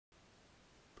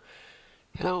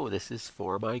Hello, this is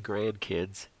for my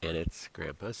grandkids, and it's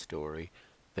Grandpa's story.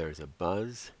 There's a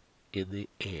buzz in the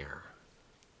air.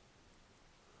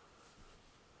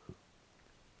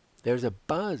 There's a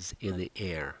buzz in the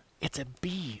air. It's a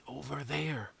bee over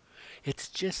there. It's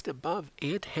just above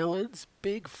Aunt Helen's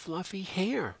big fluffy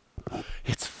hair.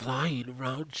 It's flying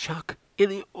around Chuck in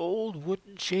the old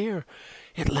wooden chair.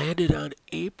 It landed on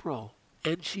April,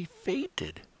 and she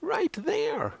fainted right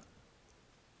there.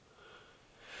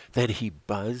 Then he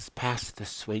buzzed past the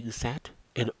swing set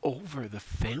and over the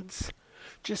fence.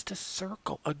 Just a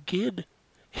circle again.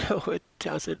 Oh, it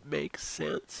doesn't make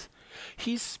sense.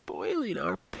 He's spoiling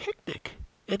our picnic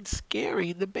and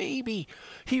scaring the baby.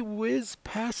 He whizzed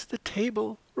past the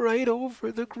table right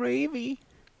over the gravy.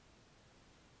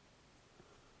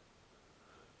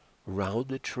 Round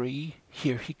the tree,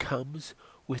 here he comes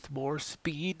with more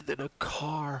speed than a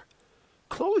car.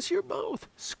 Close your mouth,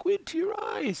 squint your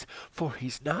eyes, for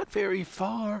he's not very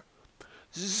far.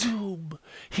 Zoom!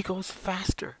 He goes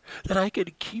faster than I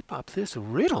can keep up this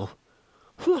riddle.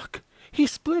 Look, he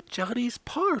split Johnny's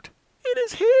part in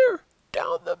his hair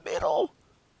down the middle.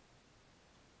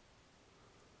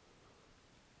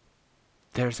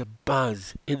 There's a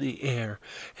buzz in the air,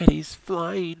 and he's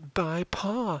flying by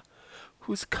Pa,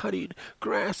 who's cutting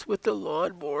grass with the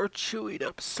lawnmower, chewing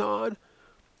up sod.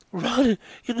 Run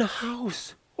in the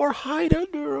house or hide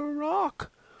under a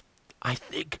rock. I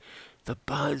think the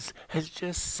buzz has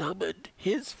just summoned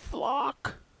his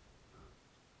flock.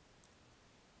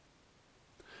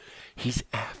 He's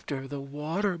after the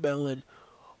watermelon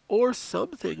or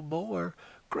something more.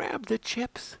 Grab the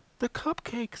chips, the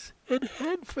cupcakes, and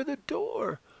head for the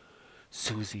door.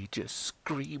 Susie just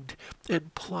screamed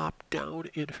and plopped down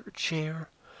in her chair.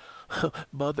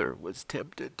 Mother was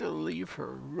tempted to leave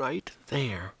her right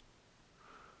there.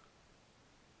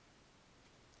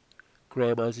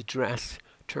 Grandma's dress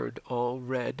turned all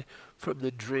red from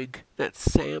the drink that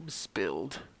Sam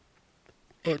spilled,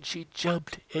 and she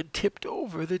jumped and tipped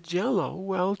over the Jell-O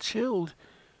well chilled.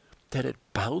 Then it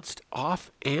bounced off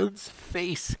Anne's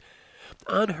face,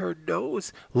 on her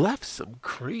nose left some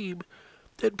cream,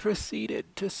 then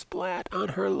proceeded to splat on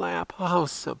her lap. How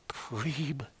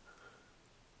supreme!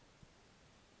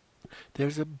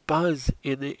 There's a buzz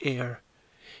in the air.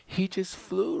 He just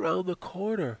flew round the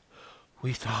corner.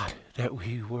 We thought that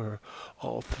we were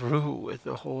all through with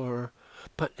the horror,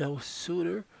 but no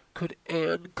sooner could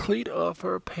Anne clean off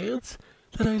her pants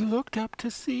than I looked up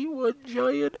to see one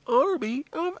giant army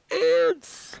of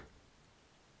ants.